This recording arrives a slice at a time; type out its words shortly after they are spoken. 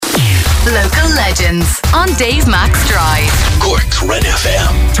Local legends on Dave Max Drive. Cork's Red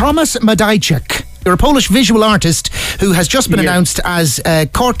FM. Tomasz Madajczak. You're a Polish visual artist who has just been announced as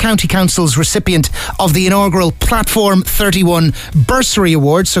Cork County Council's recipient of the inaugural Platform 31 Bursary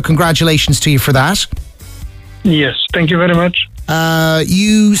Award. So congratulations to you for that. Yes, thank you very much.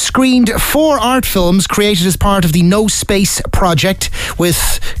 You screened 4 art films created as part of the No Space project, with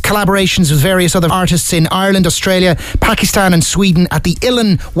collaborations with various other artists in Ireland, Australia, Pakistan and Sweden at the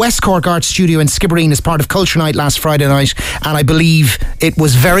Uillinn West Cork Art Studio in Skibbereen as part of Culture Night last Friday night, and I believe it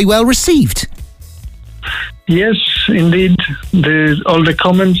was very well received. Yes, indeed. All the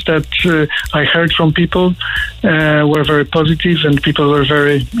comments that I heard from people were very positive, and people were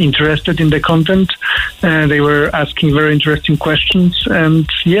very interested in the content. They were asking very interesting questions, and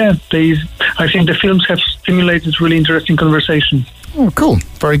I think the films have stimulated really interesting conversation. Oh, cool.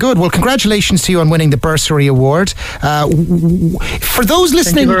 Very good. Well, congratulations to you on winning the Bursary Award. For those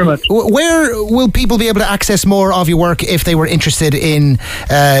listening, thank you very much. Where will people be able to access more of your work if they were interested in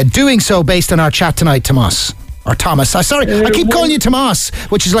doing so based on our chat tonight, Tomasz? Or Thomas. I keep calling you Tomasz,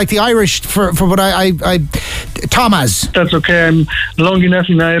 which is like the Irish for what I Tomasz. That's okay. I'm long enough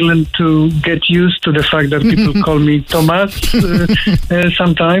in Ireland to get used to the fact that people call me Tomasz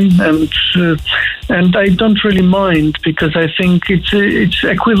sometime, and I don't really mind, because I think it's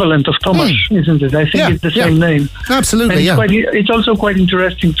equivalent of Tomasz, isn't it? I think it's the same name. Absolutely, and it's also quite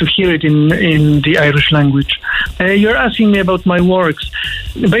interesting to hear it in the Irish language. You're asking me about my works.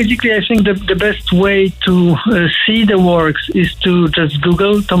 Basically, I think the best way to see the works is to just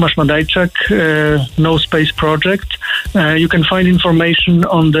Google Tomasz Madajczak No Space Project. You can find information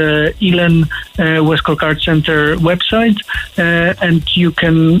on the Uillinn West Cork Arts Centre website, and you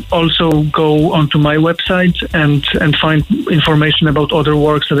can also go onto my website and find information about other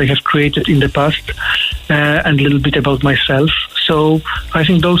works that I have created in the past, and a little bit about myself. So I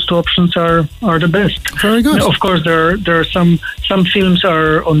think those 2 options are the best. Very good. Of course, there are some films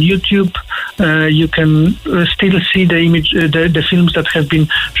are on YouTube. You can still see the films that have been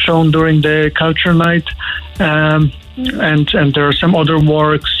shown during the Culture Night, and there are some other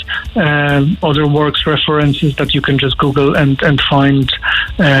works references that you can just Google and find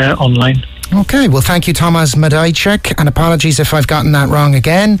online. Okay, well, thank you, Tomasz Madajczak, and apologies if I've gotten that wrong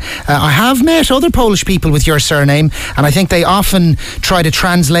again. I have met other Polish people with your surname, and I think they often try to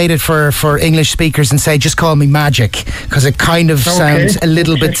translate it for English speakers and say, just call me Magic, because it kind of sounds a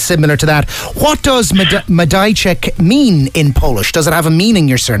little bit similar to that. What does Madajczak mean in Polish? Does it have a meaning,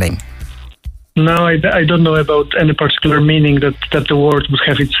 your surname? No, I don't know about any particular meaning that the word would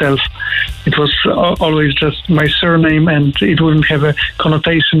have itself. It was always just my surname, and it wouldn't have a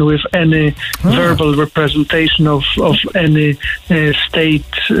connotation with any verbal representation of any state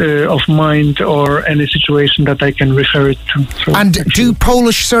of mind or any situation that I can refer it to. So, and do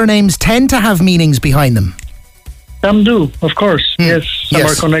Polish surnames tend to have meanings behind them? Some do, of course. Yes, some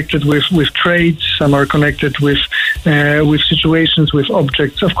are connected with traits. Some are connected with situations, with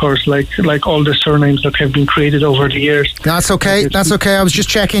objects. Of course, like all the surnames that have been created over the years. That's okay. That's okay. I was just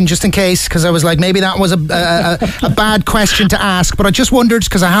checking, just in case, because I was like, maybe that was a bad question to ask. But I just wondered,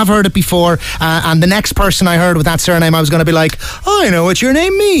 because I have heard it before, and the next person I heard with that surname, I was going to be like, I know what your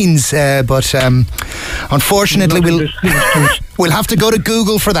name means. But unfortunately, we'll have to go to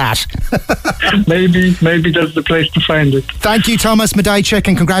Google for that. Maybe that's the place to find it. Thank you, Tomasz Madajczak,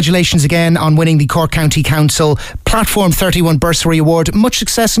 and congratulations again on winning the Cork County Council Platform 31 Bursary Award. Much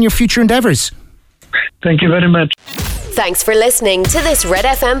success in your future endeavours. Thank you very much. Thanks for listening to this Red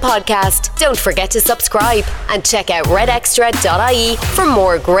FM podcast. Don't forget to subscribe and check out redextra.ie for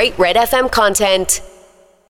more great Red FM content.